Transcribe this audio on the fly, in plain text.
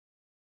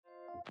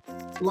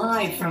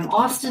Live from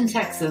Austin,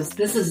 Texas,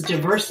 this is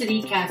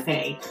Diversity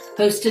Cafe,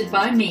 hosted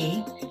by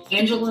me,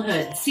 Angela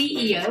Hood,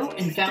 CEO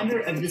and founder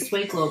of This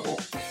Way Global.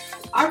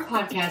 Our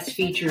podcast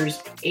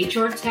features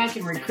HR tech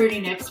and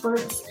recruiting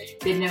experts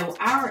that know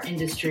our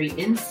industry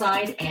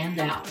inside and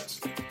out.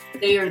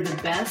 They are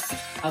the best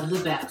of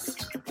the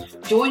best.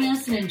 Join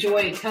us and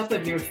enjoy a cup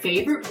of your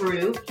favorite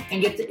brew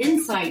and get the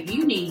insight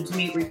you need to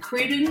meet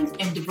recruiting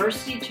and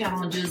diversity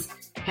challenges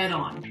head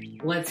on.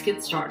 Let's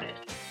get started.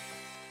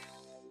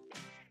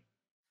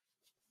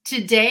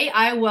 Today,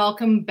 I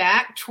welcome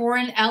back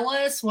Torin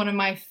Ellis, one of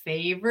my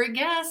favorite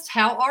guests.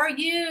 How are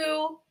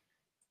you?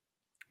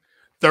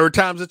 Third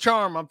time's a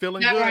charm. I'm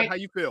feeling good. Right? How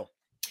you feel?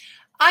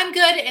 I'm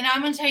good, and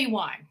I'm going to tell you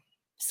why.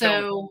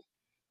 So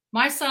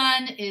my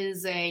son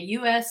is a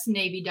U.S.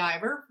 Navy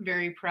diver,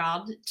 very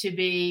proud to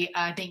be,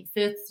 I think,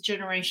 fifth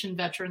generation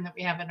veteran that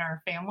we have in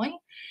our family.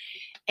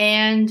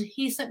 And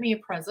he sent me a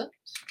present,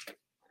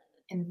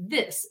 and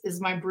this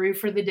is my brew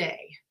for the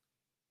day,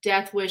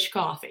 Death Wish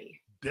Coffee.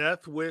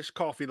 Death Wish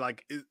Coffee,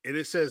 like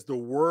it says the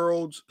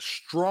world's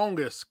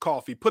strongest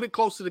coffee. Put it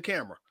close to the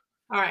camera.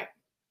 All right.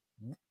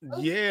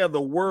 Yeah, the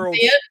world's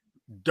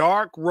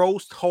dark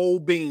roast whole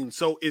bean.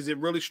 So is it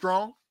really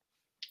strong?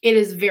 It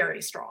is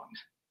very strong.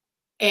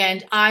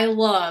 And I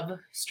love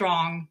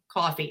strong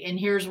coffee. And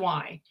here's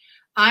why.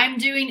 I'm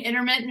doing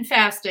intermittent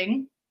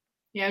fasting,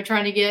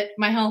 trying to get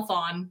my health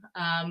on,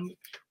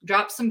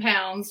 drop some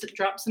pounds,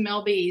 drop some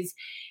lbs.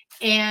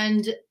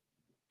 And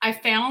I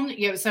found,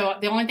 so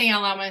the only thing I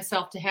allow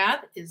myself to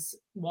have is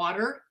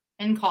water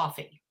and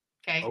coffee.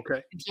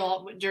 Okay.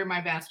 During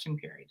my fasting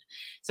period.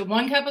 So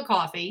 1 cup of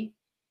coffee.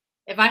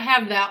 If I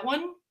have that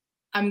one,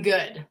 I'm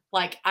good.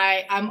 Like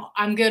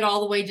I'm good all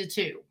the way to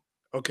 2.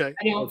 Okay.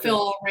 I don't feel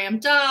all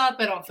ramped up.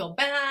 I don't feel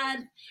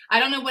bad. I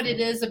don't know what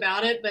it is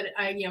about it, but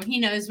he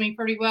knows me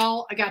pretty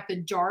well. I got the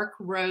dark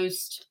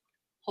roast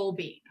whole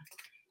bean.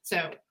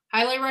 So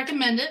highly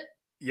recommend it.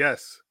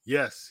 Yes.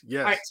 All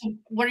right. So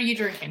what are you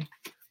drinking?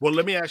 Well,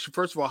 let me ask you,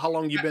 first of all, how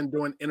long you been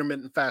doing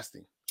intermittent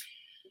fasting?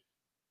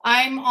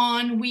 I'm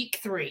on week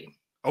 3.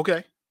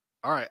 Okay.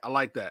 All right. I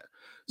like that.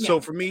 Yeah. So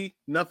for me,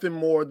 nothing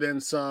more than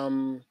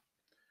some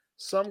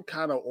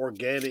kind of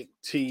organic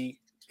tea.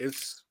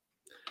 It's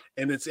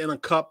in a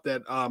cup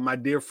that my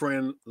dear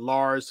friend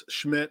Lars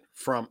Schmidt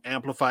from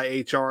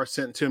Amplify HR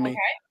sent to me. Okay.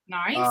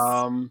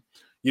 Nice.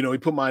 He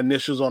put my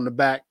initials on the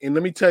back. And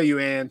let me tell you,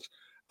 Ange,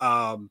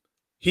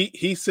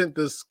 he sent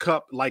this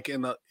cup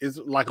it's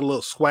like a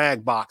little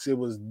swag box. It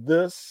was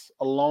this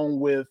along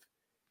with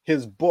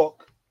his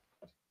book.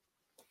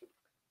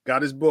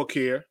 Got his book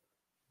here,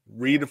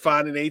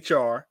 Redefining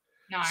HR.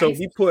 Nice. So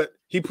he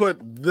put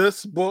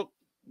this book,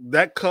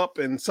 that cup,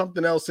 and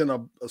something else in a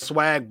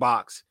swag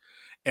box.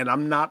 And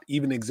I'm not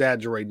even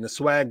exaggerating. The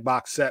swag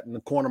box sat in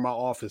the corner of my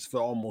office for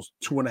almost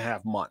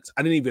 2.5 months.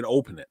 I didn't even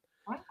open it.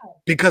 Wow.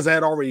 Because I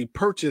had already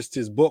purchased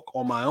his book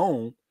on my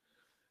own.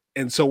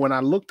 And so when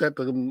I looked at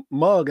the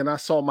mug and I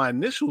saw my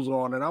initials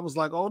on it, I was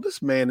like, oh,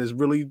 this man is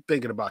really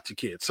thinking about your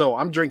kids. So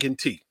I'm drinking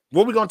tea.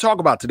 What are we going to talk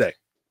about today?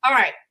 All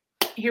right,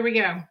 here we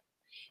go.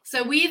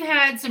 So we've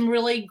had some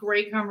really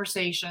great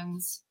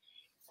conversations,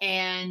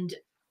 and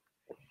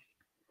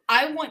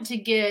I want to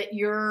get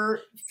your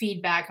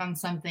feedback on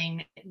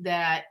something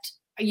that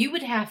you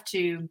would have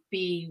to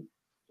be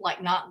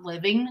like not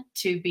living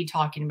to be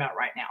talking about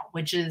right now,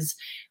 which is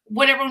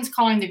what everyone's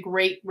calling the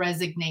Great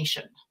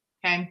Resignation.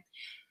 Okay.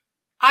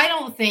 I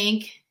don't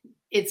think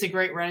it's a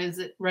great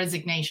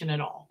resignation at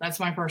all. That's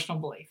my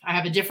personal belief. I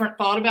have a different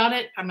thought about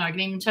it. I'm not going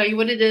to even tell you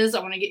what it is. I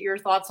want to get your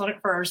thoughts on it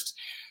first.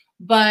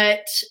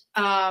 But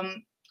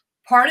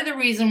part of the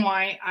reason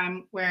why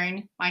I'm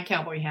wearing my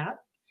cowboy hat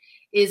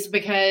is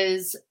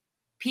because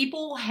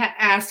people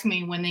ask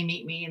me when they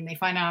meet me and they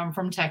find out I'm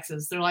from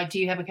Texas. They're like, do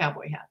you have a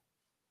cowboy hat?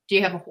 Do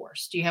you have a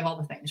horse? Do you have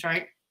all the things,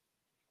 right?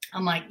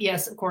 I'm like,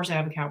 yes, of course I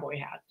have a cowboy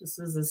hat. This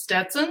is a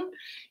Stetson.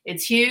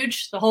 It's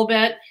huge, the whole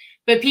bit.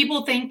 But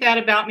people think that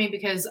about me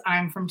because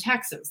I'm from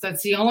Texas.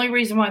 That's the only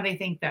reason why they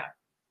think that.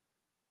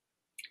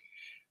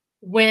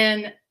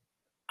 When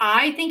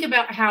I think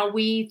about how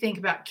we think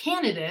about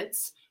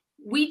candidates,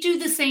 we do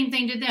the same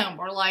thing to them.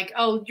 We're like,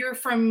 oh, you're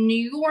from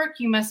New York,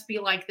 you must be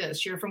like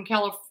this. You're from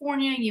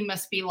California, you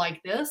must be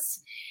like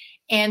this.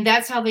 And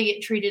that's how they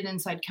get treated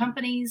inside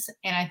companies.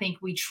 And I think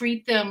we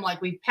treat them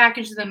like we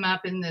package them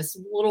up in this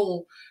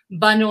little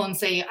bundle and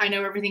say, I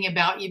know everything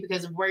about you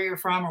because of where you're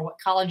from or what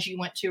college you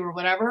went to or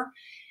whatever.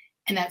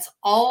 And that's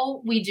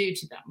all we do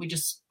to them.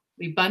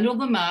 We bundle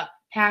them up,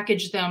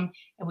 package them,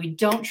 and we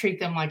don't treat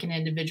them like an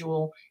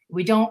individual.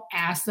 We don't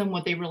ask them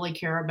what they really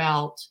care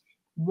about,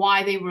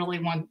 why they really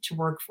want to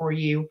work for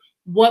you,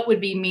 what would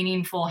be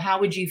meaningful, how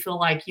would you feel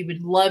like you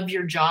would love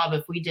your job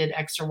if we did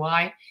X or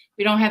Y.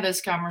 We don't have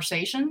those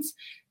conversations.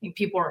 I think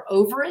people are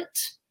over it.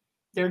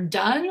 They're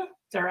done.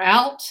 They're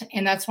out.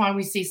 And that's why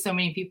we see so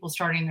many people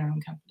starting their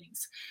own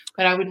companies.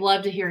 But I would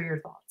love to hear your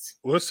thoughts.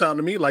 Well, it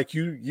sounded to me like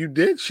you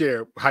did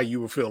share how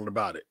you were feeling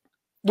about it,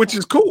 which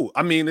is cool.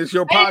 I mean, it's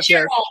your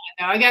podcast.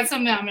 I got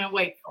something I'm going to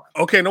wait for.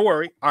 Okay, no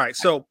worry. All right.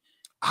 So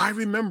I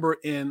remember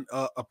in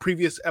a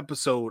previous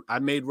episode, I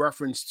made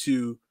reference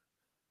to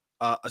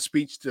a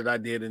speech that I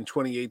did in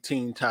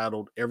 2018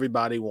 titled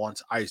 "Everybody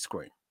Wants Ice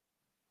Cream."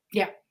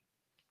 Yeah.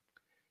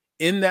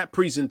 In that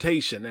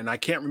presentation, and I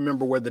can't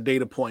remember where the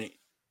data point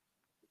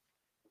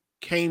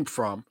came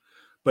from,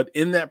 but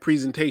in that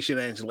presentation,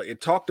 Angela,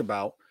 it talked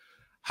about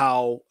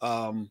how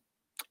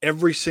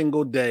every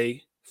single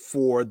day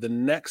for the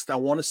next, I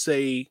want to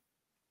say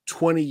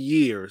 20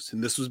 years,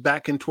 and this was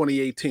back in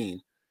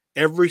 2018,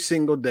 every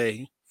single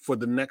day for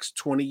the next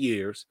 20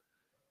 years,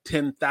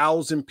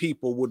 10,000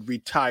 people would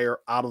retire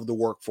out of the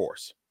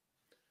workforce.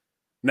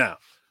 Now,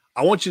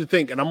 I want you to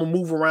think, and I'm going to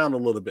move around a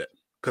little bit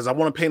because I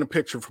want to paint a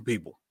picture for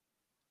people.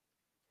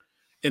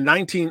 In the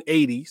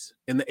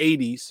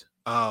 80s,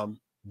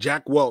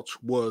 Jack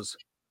Welch was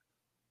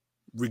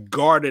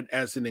regarded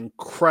as an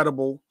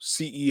incredible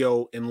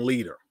CEO and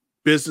leader.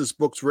 Business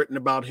books written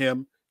about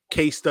him,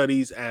 case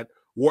studies at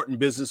Wharton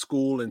Business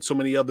School and so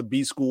many other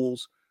B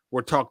schools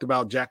were talked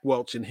about Jack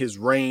Welch and his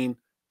reign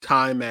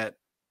time at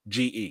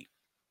GE.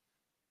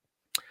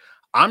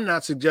 I'm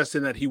not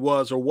suggesting that he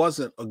was or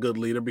wasn't a good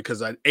leader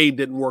because I, A,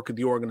 didn't work at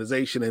the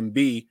organization, and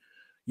B,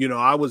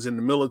 I was in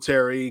the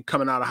military,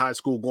 coming out of high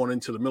school, going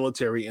into the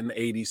military in the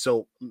 80s.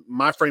 So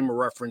my frame of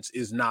reference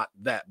is not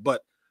that.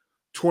 But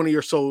 20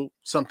 or so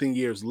something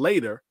years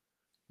later,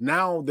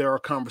 now there are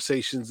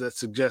conversations that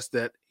suggest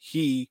that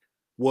he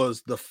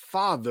was the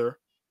father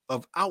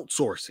of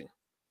outsourcing.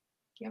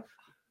 Yep.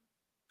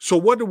 So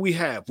what do we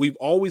have? We've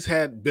always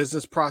had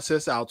business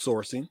process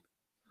outsourcing.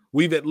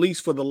 We've, at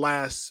least for the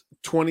last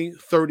 20,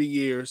 30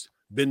 years,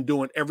 been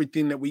doing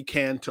everything that we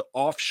can to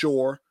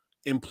offshore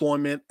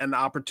employment and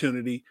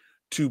opportunity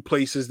to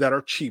places that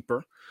are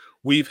cheaper.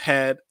 We've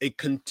had a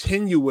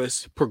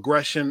continuous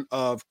progression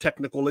of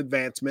technical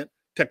advancement,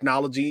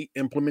 technology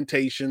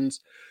implementations.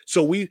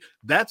 So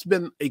that's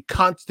been a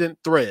constant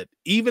thread,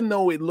 even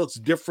though it looks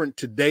different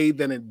today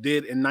than it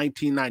did in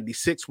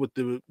 1996 with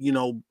the,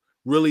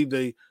 really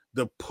the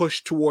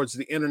push towards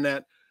the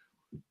internet.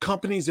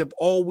 Companies have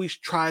always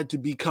tried to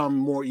become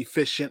more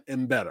efficient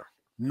and better.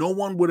 No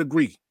one would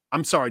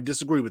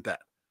disagree with that.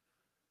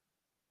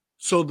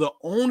 So the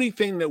only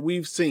thing that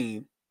we've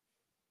seen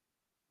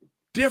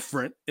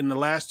different in the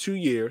last 2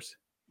 years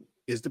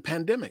is the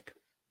pandemic.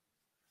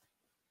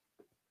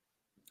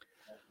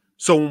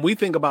 So when we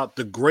think about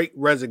the Great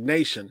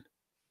Resignation,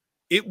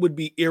 it would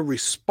be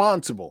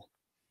irresponsible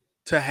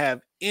to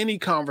have any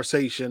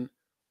conversation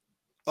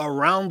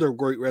around the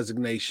Great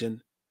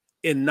Resignation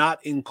and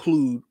not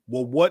include,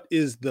 well, what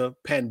is the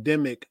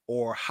pandemic,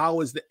 or how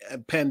is the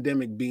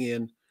pandemic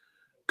being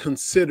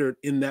considered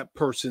in that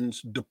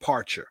person's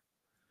departure?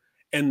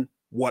 And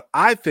what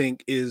I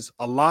think is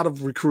a lot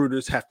of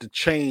recruiters have to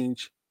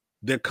change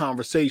their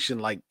conversation.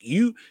 Like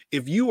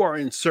if you are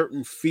in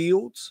certain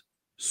fields,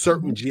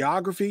 certain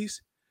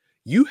geographies,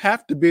 you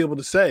have to be able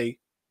to say,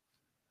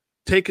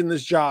 taking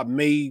this job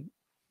may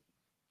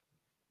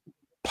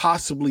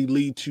possibly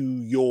lead to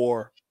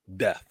your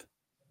death.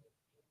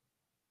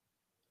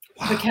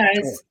 Wow.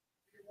 Because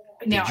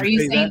now, are you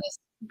saying this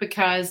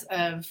because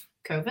of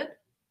COVID?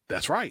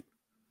 That's right.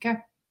 Okay.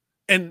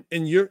 And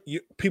you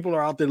people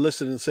are out there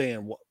listening and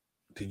saying, "What?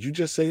 Did you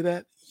just say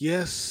that?"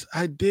 Yes,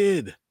 I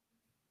did.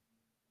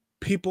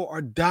 People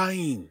are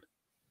dying.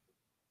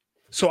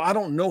 So I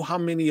don't know how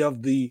many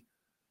of the,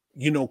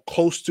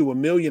 close to 1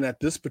 million at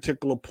this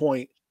particular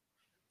point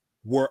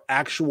were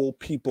actual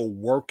people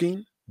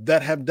working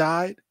that have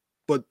died,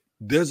 but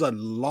there's a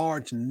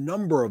large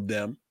number of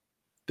them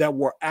that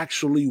were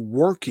actually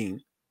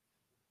working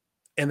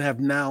and have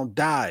now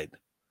died.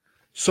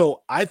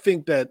 So I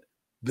think that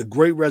the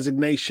Great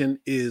Resignation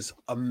is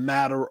a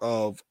matter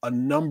of a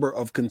number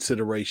of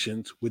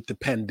considerations, with the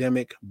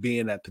pandemic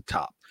being at the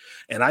top.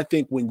 And I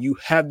think when you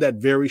have that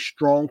very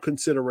strong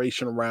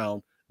consideration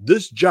around,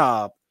 this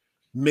job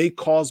may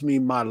cost me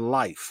my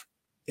life.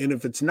 And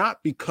if it's not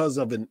because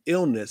of an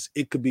illness,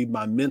 it could be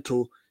my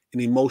mental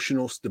and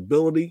emotional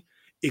stability.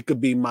 It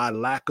could be my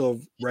lack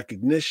of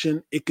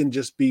recognition. It can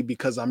just be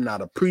because I'm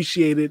not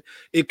appreciated.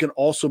 It can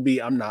also be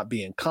I'm not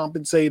being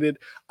compensated.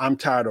 I'm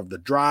tired of the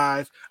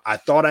drive. I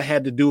thought I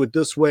had to do it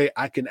this way.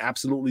 I can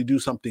absolutely do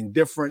something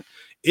different.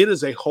 It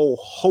is a whole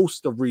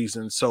host of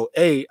reasons. So,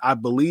 I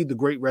believe the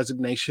Great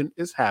Resignation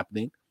is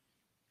happening.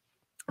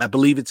 I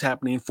believe it's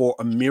happening for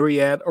a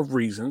myriad of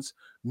reasons.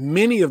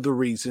 Many of the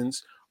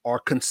reasons are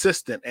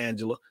consistent,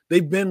 Angela.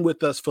 They've been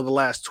with us for the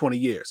last 20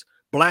 years.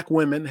 Black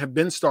women have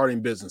been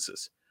starting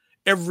businesses.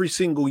 Every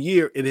single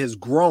year it has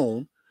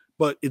grown,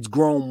 but it's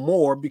grown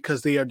more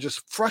because they are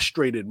just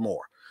frustrated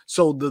more.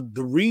 So the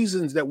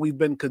reasons that we've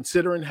been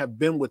considering have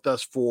been with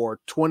us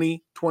for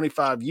 20,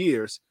 25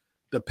 years.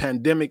 The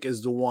pandemic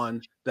is the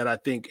one that I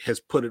think has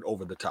put it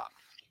over the top.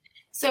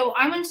 So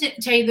I want to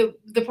tell you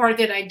the part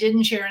that I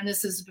didn't share, and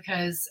this is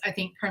because I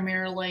think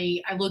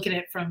primarily I look at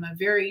it from a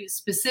very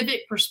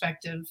specific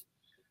perspective.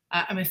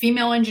 I'm a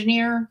female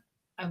engineer.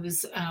 I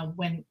was,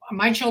 when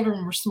my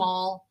children were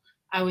small,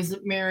 I was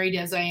married,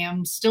 as I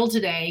am still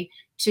today,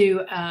 to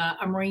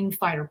a Marine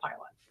fighter pilot.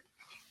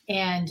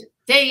 And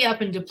day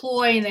up and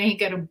deploy, and they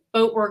go to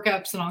boat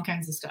workups and all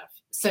kinds of stuff.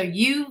 So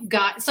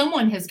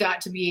someone has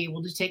got to be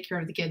able to take care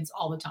of the kids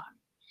all the time.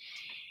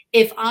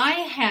 If I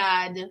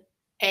had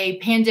a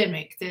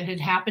pandemic that had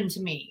happened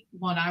to me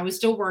when I was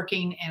still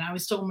working and I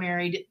was still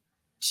married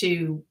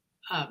to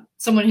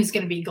someone who's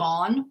going to be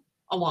gone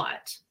a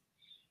lot,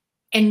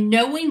 and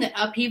knowing the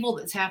upheaval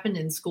that's happened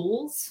in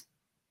schools,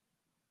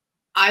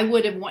 I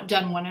would have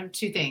done one of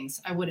two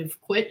things. I would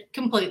have quit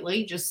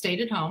completely, just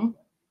stayed at home,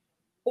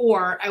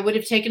 or I would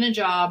have taken a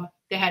job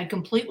that had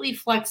completely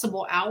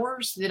flexible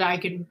hours that I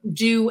could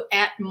do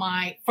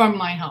from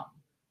my home.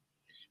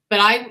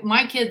 But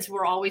my kids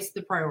were always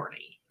the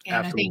priority. And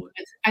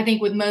I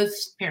think with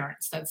most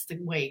parents, that's the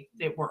way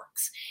it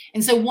works.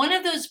 And so one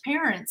of those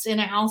parents in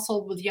a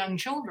household with young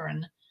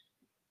children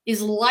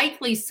is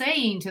likely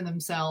saying to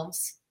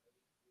themselves,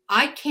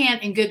 I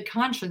can't in good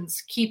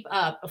conscience keep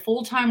up a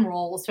full-time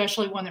role,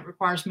 especially one that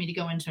requires me to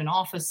go into an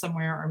office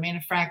somewhere or a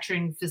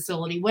manufacturing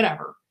facility,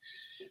 whatever.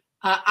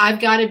 I've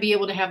got to be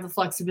able to have the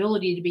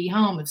flexibility to be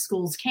home if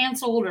school's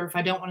canceled, or if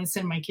I don't want to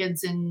send my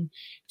kids into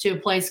a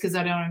place because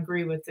I don't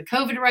agree with the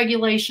COVID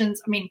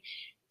regulations. I mean,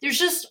 there's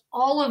just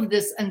all of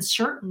this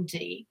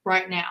uncertainty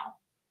right now.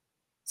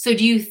 So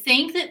do you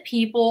think that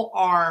people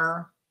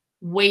are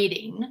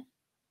waiting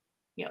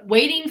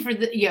for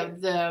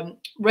the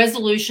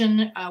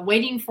resolution,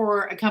 waiting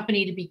for a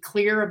company to be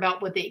clear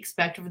about what they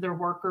expect of their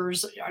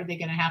workers? Are they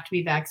going to have to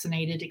be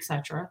vaccinated, et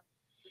cetera?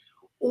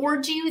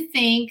 Or do you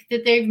think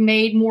that they've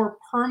made more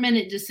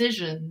permanent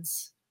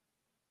decisions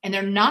and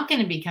they're not going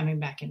to be coming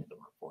back into the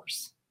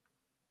workforce?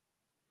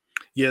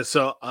 Yeah.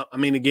 So, I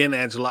mean, again,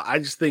 Angela, I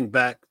just think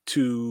back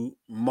to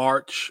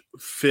March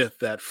 5th,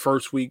 that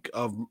first week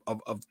of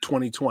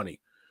 2020.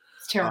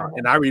 It's terrible.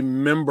 And I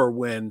remember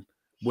when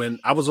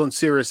I was on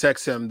Sirius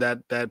XM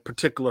that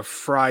particular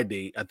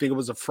Friday, I think it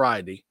was a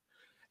Friday,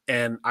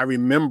 and I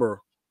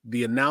remember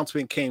the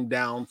announcement came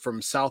down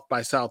from South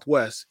by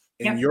Southwest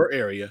in your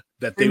area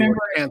that they were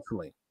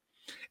canceling.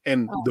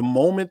 And the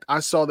moment I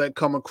saw that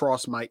come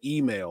across my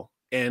email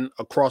and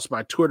across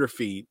my Twitter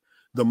feed,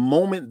 the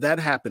moment that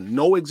happened,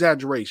 no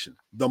exaggeration,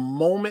 the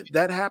moment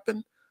that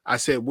happened, I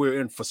said, we're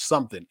in for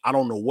something. I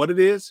don't know what it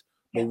is,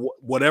 but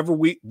whatever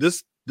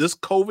this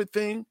COVID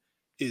thing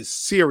is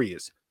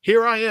serious.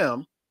 Here I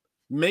am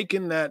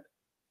making that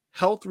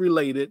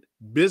health-related,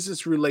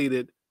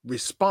 business-related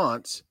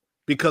response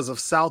because of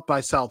South by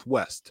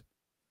Southwest.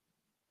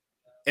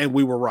 And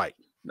we were right.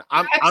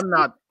 I'm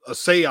not a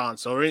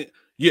seance or anything.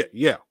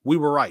 Yeah, we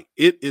were right.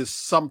 It is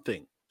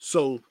something.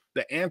 So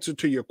the answer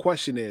to your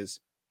question is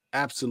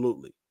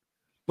absolutely.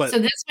 But so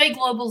this Bay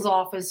Global's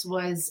office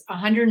was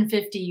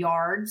 150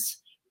 yards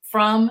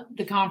from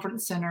the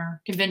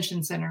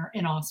convention center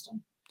in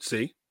Austin.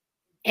 See?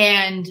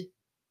 And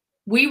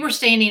we were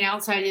standing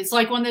outside. It's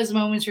like one of those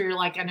moments where you're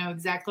like, I know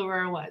exactly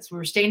where I was. We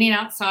were standing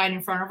outside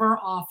in front of our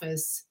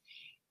office,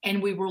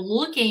 and we were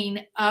looking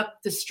up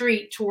the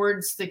street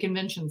towards the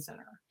convention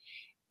center.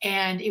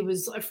 And it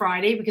was a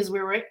Friday because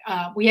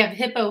we have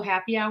Hippo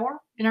happy hour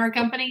in our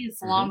company.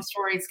 It's a long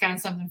story. It's kind of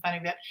something funny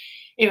about.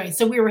 Anyway,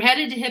 so we were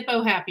headed to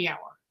Hippo happy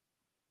hour,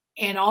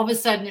 and all of a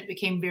sudden it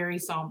became very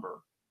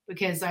somber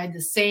because I had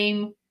the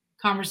same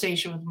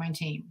conversation with my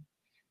team.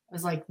 I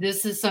was like,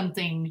 this is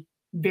something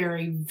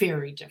very,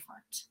 very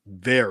different.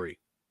 Very,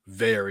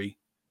 very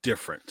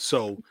different.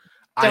 So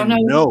I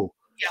know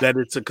that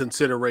it's a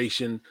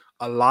consideration.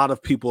 A lot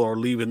of people are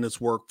leaving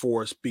this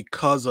workforce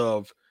because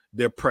of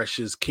their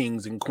precious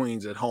kings and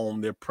queens at home,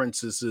 their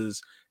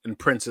princesses and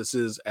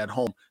princesses at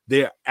home.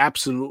 They're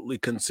absolutely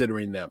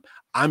considering them.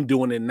 I'm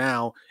doing it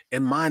now,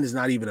 and mine is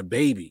not even a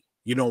baby.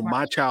 You know,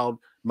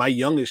 my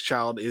youngest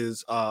child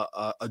is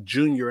a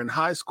junior in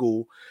high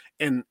school.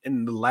 And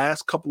in the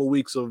last couple of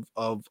weeks of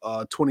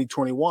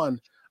 2021,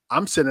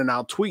 I'm sending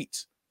out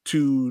tweets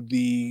to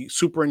the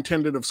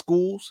superintendent of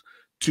schools,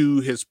 to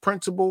his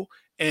principal,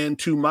 and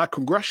to my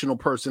congressional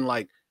person,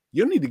 like,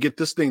 you need to get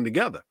this thing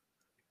together.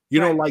 You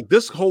know, like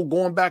this whole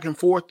going back and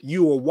forth,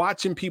 you are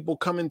watching people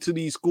come into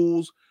these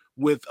schools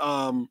with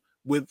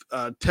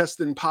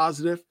testing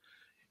positive.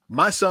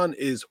 My son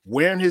is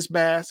wearing his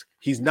mask.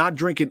 He's not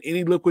drinking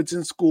any liquids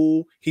in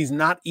school. He's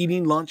not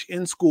eating lunch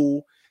in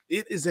school.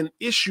 It is an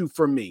issue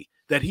for me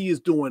that he is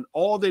doing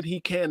all that he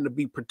can to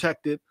be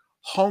protected,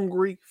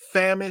 hungry,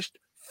 famished,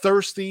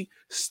 thirsty,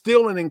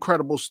 still an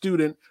incredible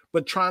student,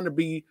 but trying to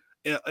be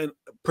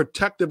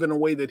protective in a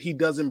way that he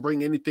doesn't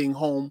bring anything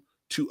home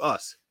to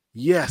us.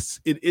 Yes,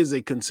 it is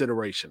a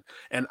consideration.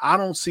 And I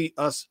don't see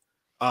us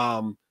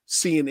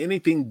seeing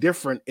anything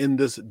different in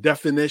this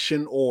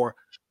definition or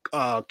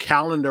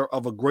calendar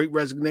of a great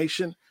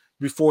resignation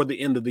before the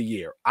end of the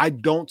year. I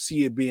don't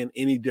see it being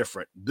any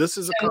different. This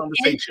is a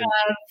conversation.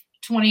 Of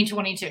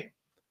 2022.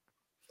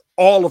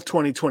 All of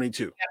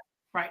 2022. Yep,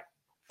 right.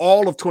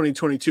 All of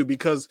 2022,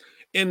 because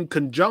in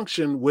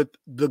conjunction with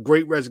the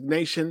great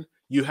resignation,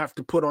 you have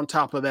to put on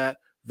top of that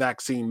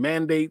vaccine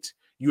mandates.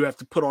 You have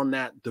to put on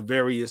that the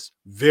various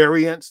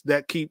variants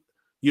that keep,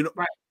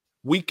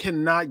 we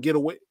cannot get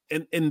away.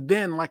 And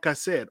then, like I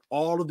said,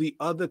 all of the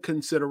other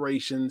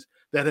considerations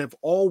that have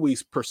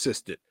always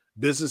persisted,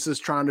 businesses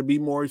trying to be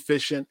more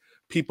efficient,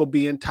 people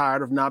being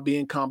tired of not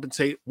being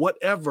compensated,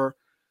 whatever.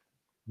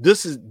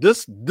 This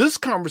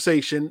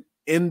conversation,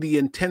 in the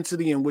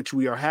intensity in which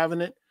we are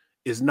having it,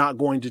 is not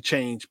going to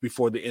change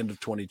before the end of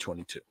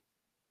 2022.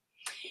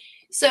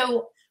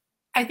 So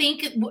I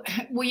think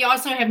we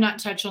also have not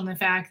touched on the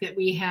fact that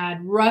we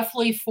had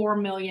roughly 4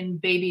 million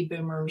baby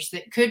boomers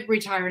that could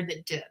retire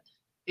that did.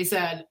 They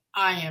said,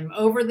 I am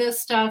over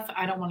this stuff.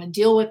 I don't want to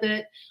deal with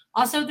it.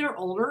 Also, they're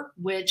older,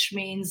 which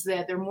means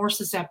that they're more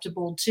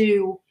susceptible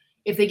to,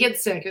 if they get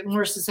sick, they're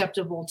more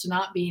susceptible to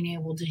not being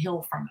able to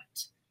heal from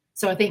it.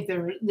 So I think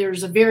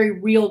there's a very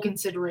real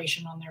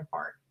consideration on their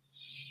part.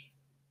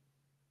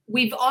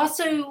 We've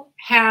also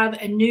have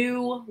a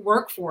new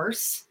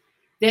workforce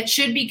that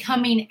should be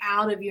coming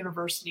out of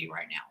university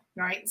right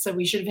now, right? So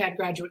we should have had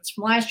graduates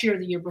from last year,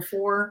 the year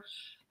before.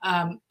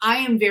 I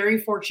am very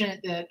fortunate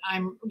that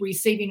I'm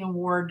receiving an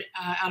award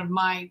out of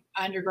my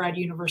undergrad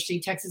university,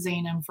 Texas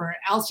A&M, for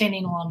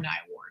Outstanding Alumni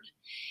Award.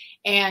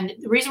 And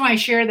the reason why I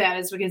share that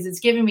is because it's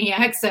giving me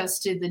access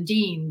to the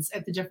deans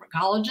at the different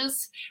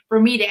colleges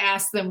for me to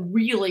ask them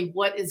really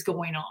what is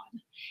going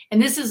on.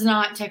 And this is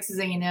not Texas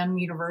A&M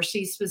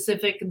University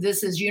specific.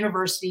 This is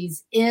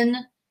universities in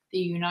the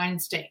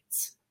United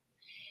States.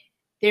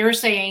 They're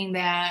saying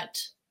that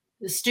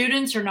the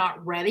students are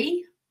not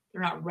ready.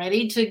 They're not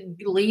ready to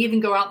leave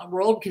and go out in the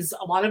world because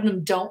a lot of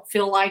them don't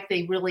feel like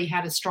they really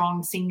had a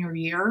strong senior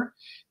year.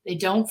 They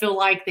don't feel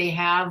like they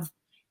have,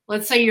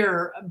 let's say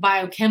you're a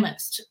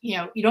biochemist,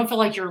 you don't feel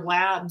like your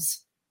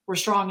labs were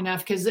strong enough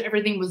because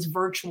everything was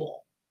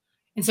virtual.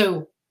 And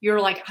so you're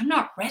like, I'm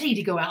not ready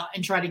to go out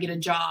and try to get a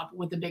job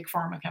with a big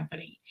pharma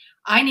company.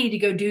 I need to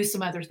go do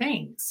some other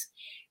things.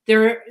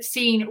 They're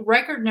seeing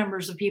record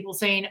numbers of people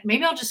saying,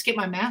 maybe I'll just get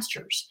my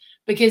master's,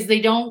 because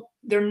they don't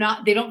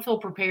feel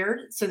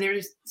prepared. So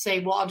they say,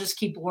 well, I'll just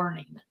keep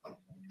learning,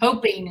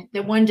 hoping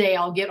that one day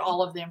I'll get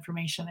all of the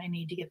information I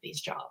need to get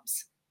these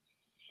jobs.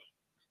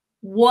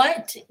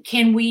 What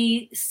can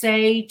we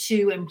say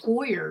to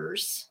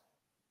employers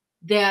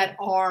that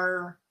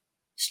are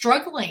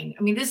struggling?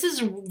 I mean, this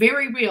is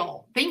very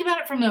real. Think about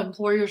it from the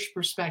employer's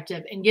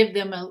perspective and give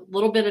them a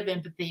little bit of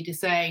empathy to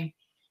say,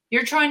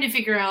 you're trying to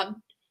figure out,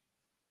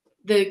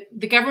 the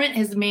government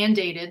has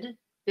mandated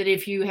that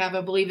if you have,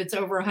 I believe it's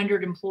over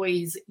 100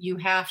 employees, you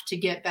have to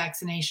get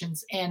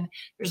vaccinations. And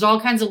there's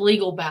all kinds of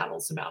legal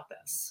battles about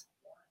this.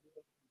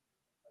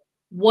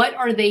 What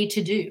are they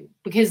to do?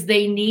 Because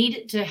they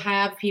need to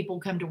have people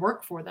come to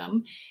work for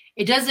them.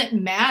 It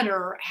doesn't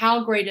matter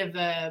how great of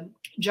a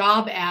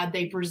job ad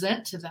they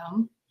present to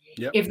them.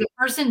 Yep. If the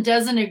person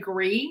doesn't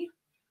agree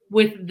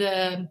with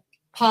the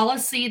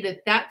policy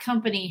that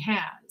company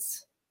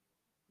has,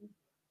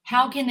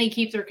 how can they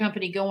keep their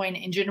company going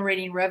and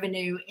generating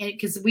revenue?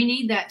 Because we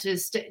need that to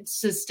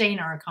sustain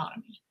our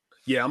economy.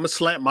 Yeah, I'm gonna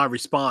slant my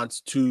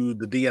response to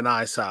the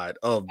D&I side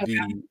of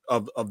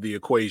the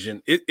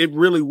equation. It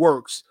really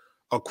works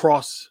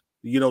across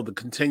the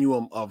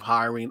continuum of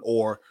hiring,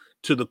 or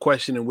to the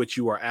question in which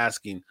you are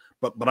asking.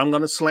 But I'm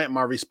going to slant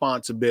my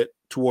response a bit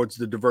towards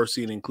the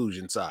diversity and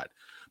inclusion side.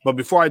 But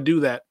before I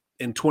do that,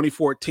 in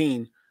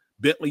 2014,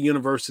 Bentley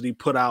University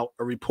put out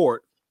a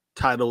report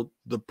titled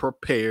 "The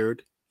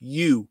Prepared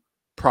You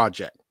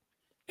Project,"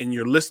 and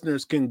your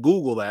listeners can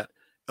Google that.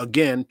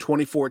 Again,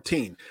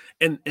 2014.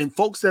 And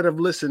folks that have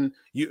listened,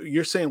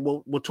 you're saying,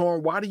 well,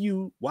 Torin, why do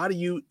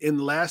you in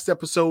the last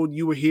episode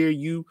you were here,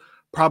 you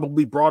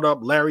probably brought up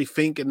Larry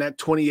Fink in that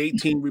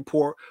 2018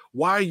 report.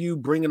 Why are you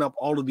bringing up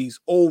all of these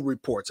old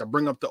reports? I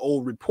bring up the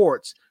old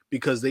reports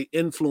because they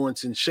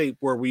influence and shape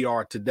where we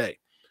are today.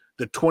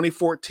 The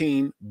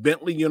 2014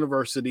 Bentley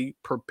University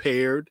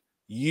Prepared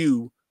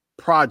You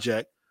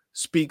Project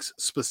speaks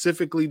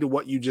specifically to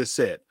what you just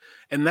said.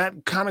 And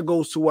that kind of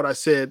goes to what I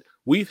said.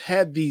 We've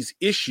had these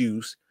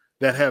issues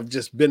that have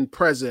just been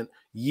present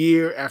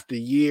year after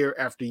year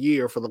after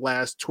year for the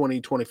last 20,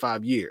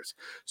 25 years.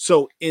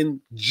 So in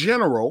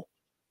general,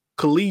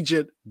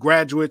 collegiate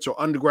graduates or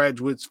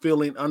undergraduates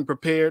feeling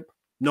unprepared,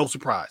 no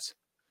surprise.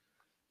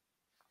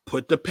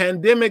 Put the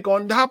pandemic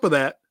on top of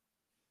that,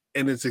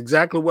 and it's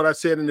exactly what I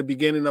said in the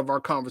beginning of our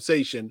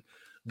conversation.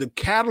 The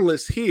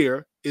catalyst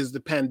here is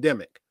the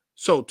pandemic.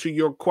 So to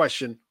your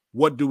question,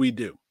 what do we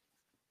do?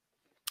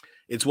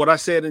 It's what I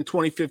said in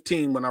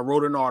 2015 when I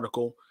wrote an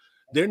article.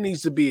 There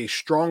needs to be a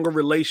stronger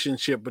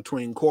relationship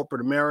between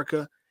corporate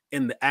America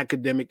and the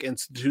academic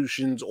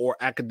institutions or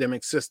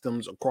academic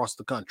systems across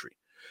the country.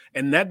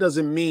 And that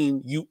doesn't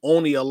mean you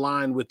only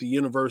align with the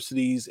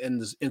universities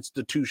and the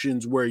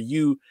institutions where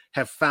you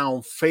have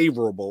found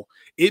favorable.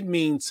 It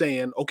means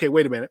saying, okay,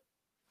 wait a minute.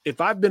 If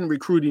I've been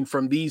recruiting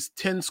from these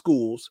 10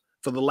 schools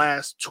for the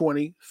last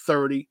 20,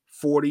 30,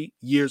 40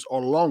 years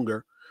or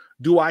longer,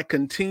 do I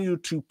continue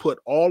to put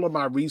all of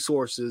my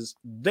resources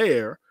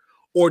there?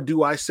 Or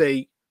do I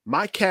say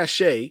my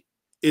cachet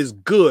is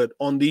good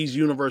on these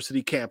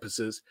university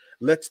campuses?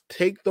 Let's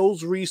take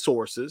those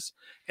resources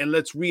and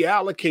let's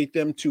reallocate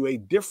them to a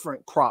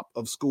different crop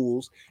of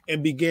schools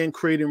and begin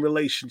creating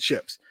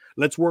relationships.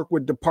 Let's work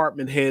with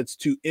department heads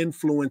to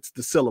influence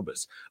the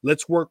syllabus.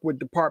 Let's work with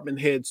department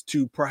heads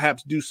to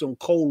perhaps do some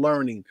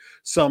co-learning,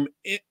 some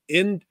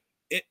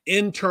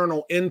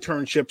internal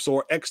internships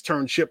or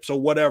externships or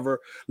whatever.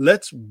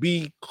 Let's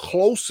be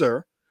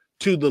closer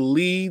to the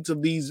leads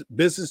of these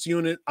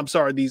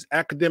these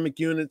academic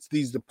units,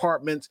 these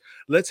departments.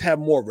 Let's have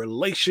more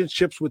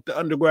relationships with the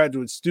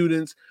undergraduate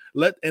students.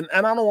 And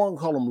I don't want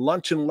to call them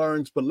lunch and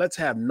learns, but let's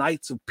have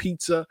nights of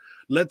pizza.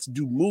 Let's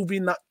do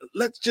movie night.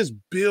 Let's just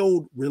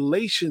build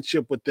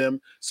relationship with them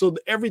so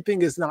that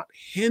everything is not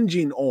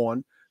hinging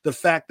on the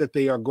fact that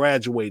they are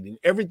graduating.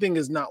 Everything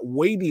is not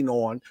waiting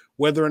on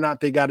whether or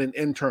not they got an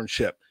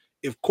internship.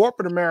 If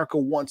corporate America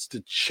wants to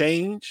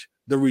change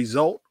the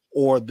result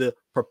or the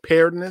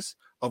preparedness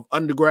of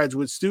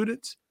undergraduate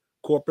students,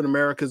 corporate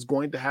America is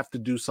going to have to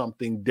do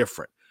something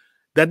different.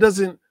 That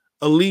doesn't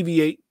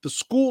alleviate the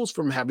schools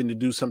from having to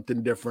do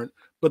something different,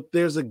 but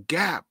there's a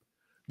gap.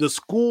 The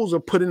schools are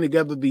putting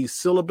together these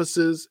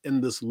syllabuses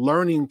and this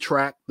learning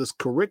track, this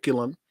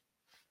curriculum,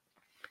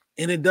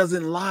 and it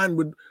doesn't line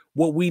with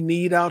what we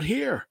need out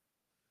here.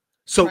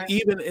 So right.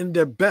 Even in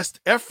their best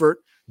effort,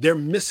 they're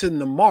missing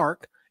the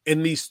mark.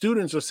 And these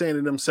students are saying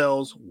to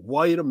themselves,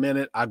 wait a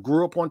minute, I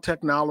grew up on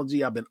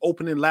technology. I've been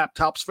opening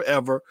laptops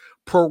forever,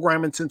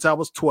 programming since I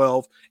was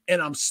 12, and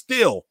I'm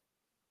still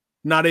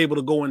not able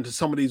to go into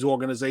some of these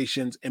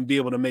organizations and be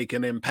able to make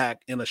an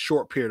impact in a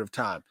short period of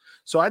time.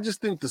 So I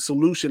just think the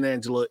solution,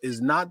 Angela,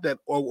 is not that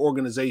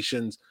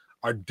organizations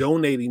are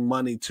donating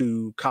money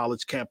to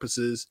college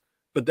campuses,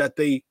 but that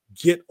they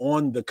get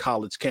on the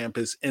college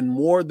campus, and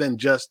more than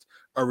just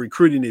a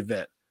recruiting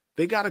event,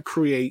 they got to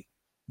create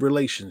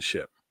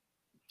relationship.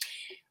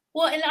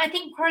 Well, and I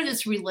think part of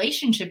this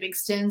relationship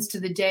extends to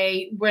the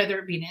day, whether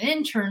it be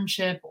an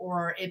internship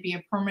or it be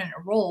a permanent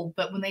role,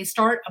 but when they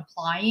start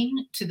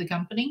applying to the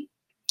company,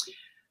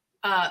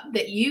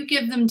 that you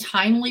give them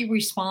timely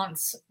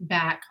response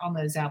back on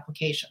those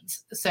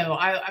applications. So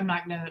I'm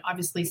not going to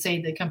obviously say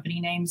the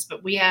company names,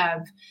 but we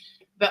have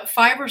about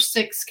 5 or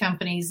 6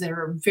 companies that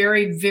are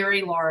very,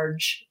 very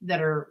large that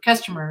are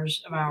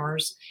customers of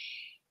ours.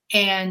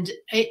 And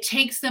it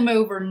takes them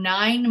over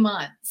 9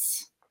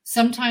 months,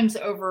 sometimes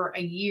over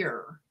a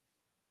year,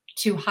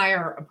 to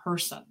hire a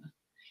person.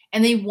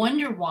 And they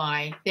wonder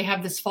why they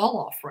have this fall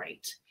off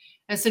rate.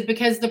 I said,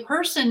 because the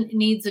person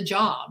needs a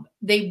job.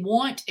 They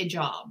want a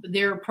job.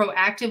 They're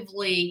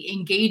proactively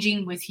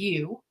engaging with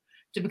you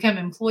to become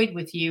employed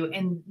with you.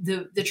 And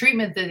the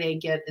treatment that they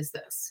get is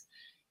this.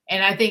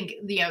 And I think,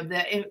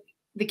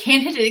 the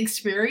candidate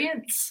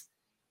experience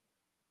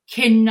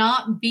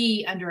cannot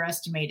be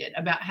underestimated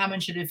about how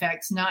much it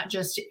affects not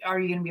just are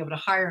you going to be able to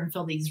hire and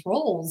fill these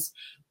roles,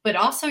 but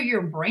also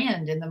your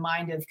brand in the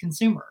mind of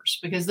consumers,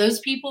 because those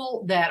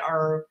people that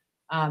are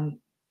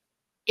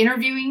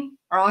interviewing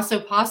are also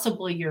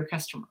possibly your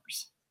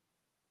customers.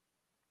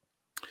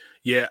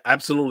 Yeah,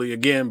 absolutely.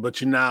 Again, but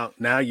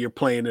now you're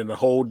playing in a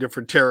whole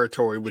different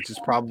territory, which is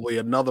probably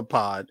another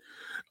pod.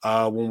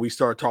 When we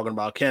start talking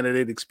about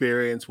candidate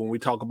experience, when we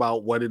talk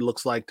about what it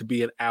looks like to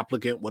be an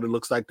applicant, what it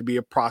looks like to be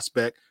a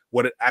prospect,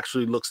 what it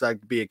actually looks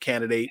like to be a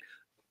candidate,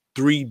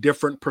 3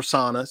 different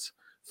personas,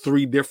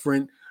 3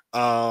 different,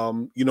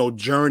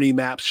 journey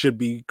maps should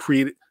be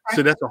created.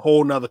 So that's a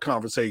whole nother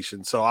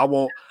conversation. So I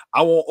won't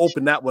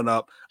open that one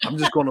up. I'm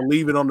just going to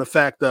leave it on the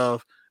fact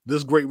of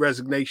this Great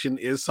Resignation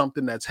is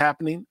something that's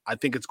happening. I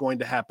think it's going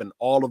to happen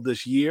all of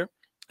this year.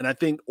 And I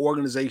think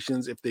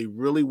organizations, if they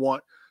really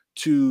want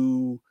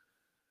to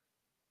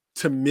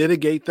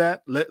mitigate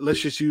that,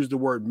 let's just use the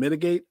word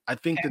mitigate. I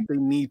think that they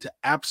need to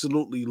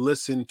absolutely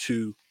listen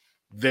to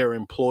their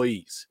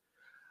employees.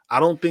 I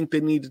don't think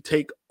they need to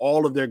take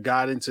all of their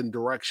guidance and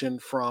direction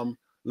from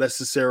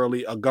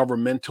necessarily a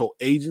governmental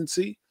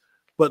agency,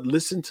 but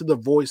listen to the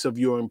voice of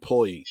your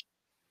employee.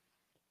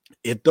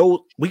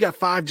 We got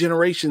 5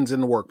 generations in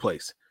the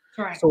workplace.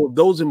 Right. So if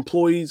those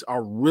employees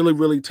are really,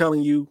 really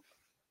telling you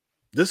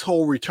this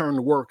whole return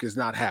to work is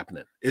not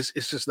happening, it's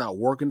just not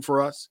working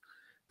for us,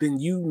 then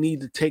you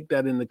need to take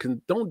that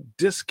don't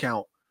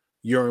discount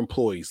your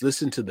employees.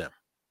 Listen to them.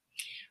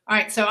 All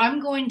right. So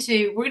we're going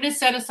to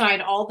set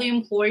aside all the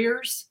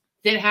employers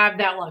that have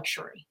that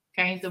luxury.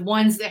 Okay. The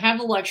ones that have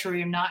the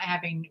luxury of not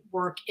having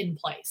work in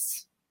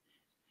place.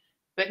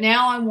 But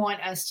now I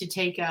want us to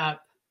take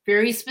up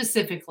very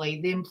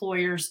specifically the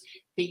employers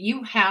that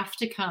you have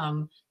to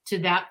come to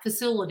that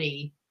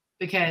facility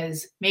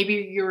because maybe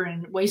you're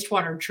in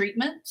wastewater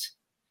treatment.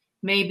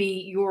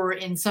 Maybe you're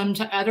in some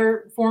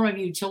other form of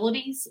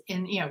utilities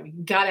and, you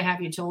got to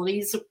have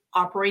utilities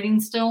operating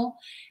still.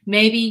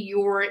 Maybe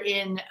you're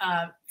in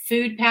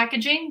food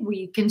packaging.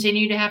 We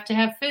continue to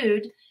have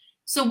food.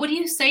 So what do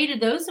you say to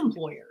those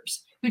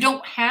employers who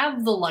don't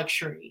have the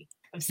luxury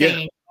of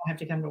saying you don't have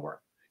to come to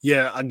work?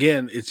 Yeah,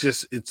 again,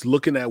 it's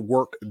looking at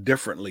work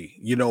differently.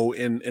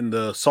 In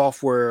the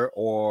software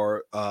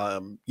or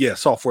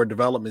software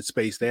development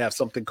space, they have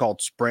something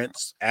called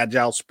sprints,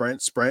 agile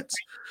sprints,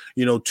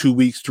 2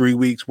 weeks, 3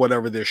 weeks,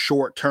 whatever. They're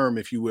short term,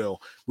 if you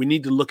will. We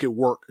need to look at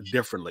work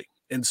differently.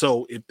 And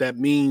so if that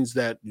means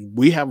that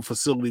we have a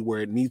facility where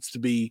it needs to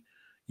be,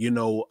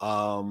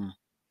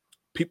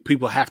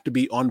 People have to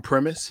be on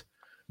premise.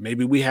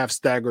 Maybe we have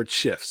staggered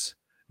shifts.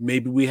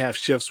 Maybe we have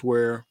shifts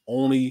where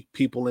only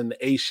people in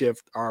the A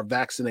shift are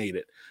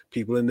vaccinated.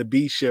 People in the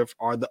B shift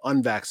are the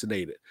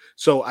unvaccinated.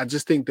 So I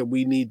just think that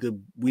we need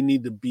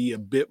to be a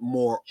bit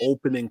more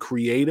open and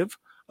creative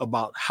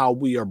about how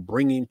we are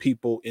bringing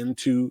people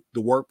into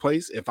the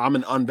workplace. If I'm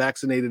an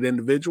unvaccinated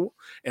individual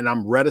and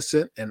I'm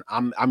reticent and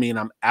I'm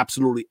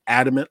absolutely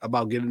adamant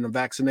about getting a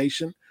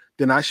vaccination,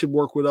 then I should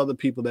work with other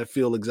people that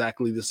feel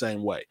exactly the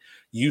same way.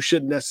 I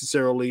shouldn't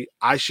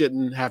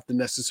have to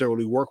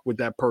necessarily work with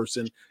that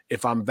person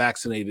if I'm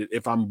vaccinated,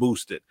 if I'm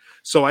boosted.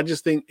 So I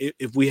just think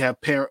if we have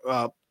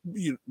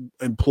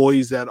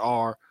employees that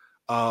are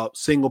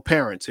single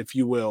parents, if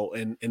you will,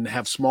 and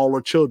have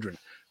smaller children,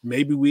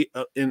 maybe we,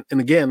 and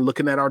again,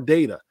 looking at our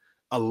data,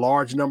 a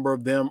large number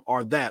of them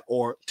are that,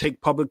 or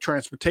take public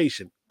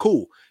transportation.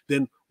 Cool.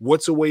 Then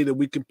what's a way that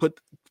we can put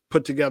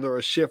together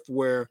a shift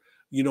where,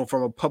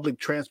 from a public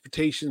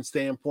transportation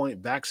standpoint,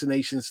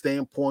 vaccination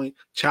standpoint,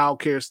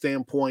 childcare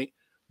standpoint,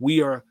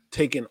 we are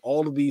taking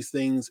all of these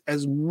things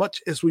as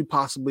much as we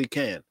possibly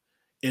can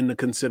into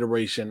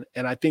consideration.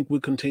 And I think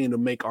we continue to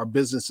make our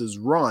businesses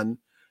run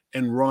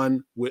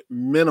with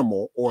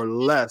minimal or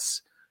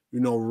less,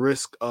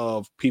 risk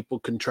of people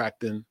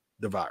contracting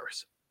the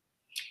virus.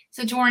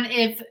 So, Torin,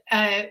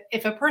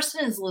 if a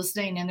person is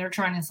listening and they're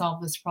trying to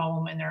solve this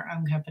problem in their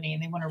own company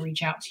and they want to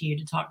reach out to you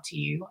to talk to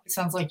you, it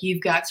sounds like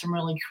you've got some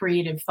really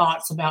creative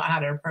thoughts about how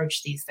to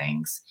approach these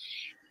things.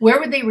 Where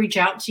would they reach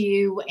out to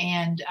you,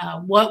 and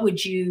what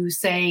would you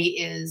say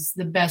is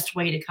the best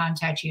way to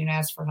contact you and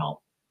ask for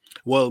help?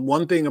 Well,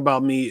 one thing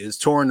about me is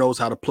Torin knows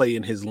how to play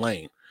in his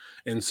lane.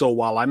 And so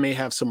while I may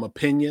have some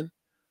opinion,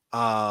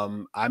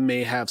 I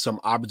may have some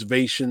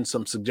observation,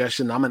 some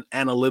suggestion. I'm an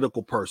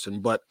analytical person,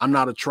 but I'm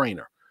not a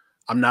trainer.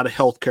 I'm not a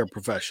healthcare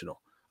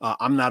professional.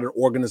 I'm not an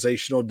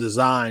organizational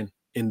design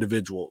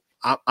individual.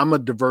 I'm a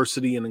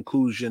diversity and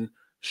inclusion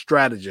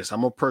strategist.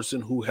 I'm a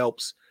person who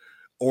helps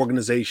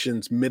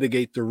organizations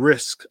mitigate the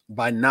risk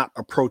by not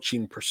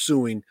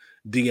pursuing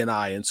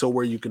D&I. And so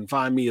where you can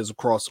find me is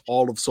across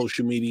all of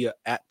social media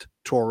at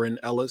Torin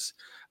Ellis.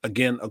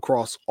 Again,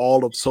 across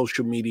all of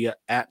social media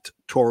at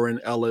Torin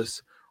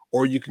Ellis.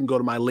 Or you can go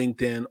to my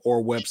LinkedIn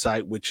or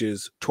website, which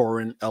is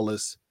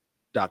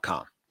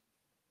torinellis.com.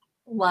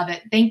 Love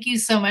it. Thank you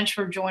so much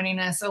for joining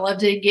us. I love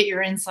to get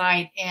your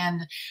insight.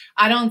 And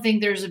I don't think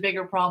there's a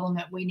bigger problem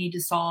that we need to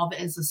solve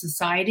as a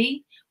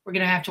society. We're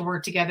going to have to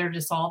work together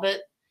to solve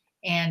it.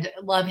 And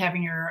love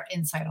having your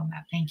insight on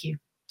that. Thank you.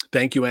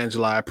 Thank you,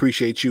 Angela. I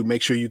appreciate you.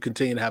 Make sure you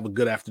continue to have a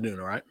good afternoon.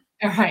 All right.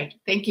 All right.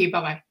 Thank you.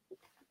 Bye-bye.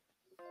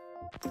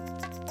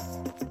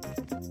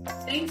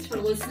 Thanks for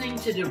listening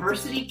to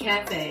Diversity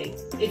Cafe.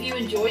 If you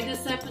enjoyed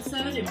this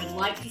episode and would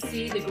like to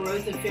see the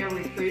growth of fair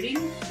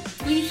recruiting,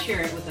 please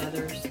share it with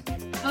others.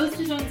 Post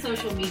it on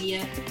social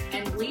media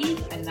and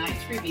leave a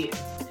nice review.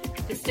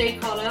 To stay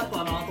caught up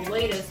on all the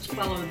latest,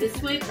 follow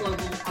This Way Global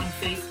on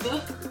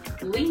Facebook,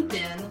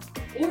 LinkedIn,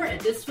 or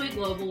at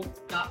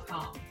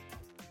thiswayglobal.com.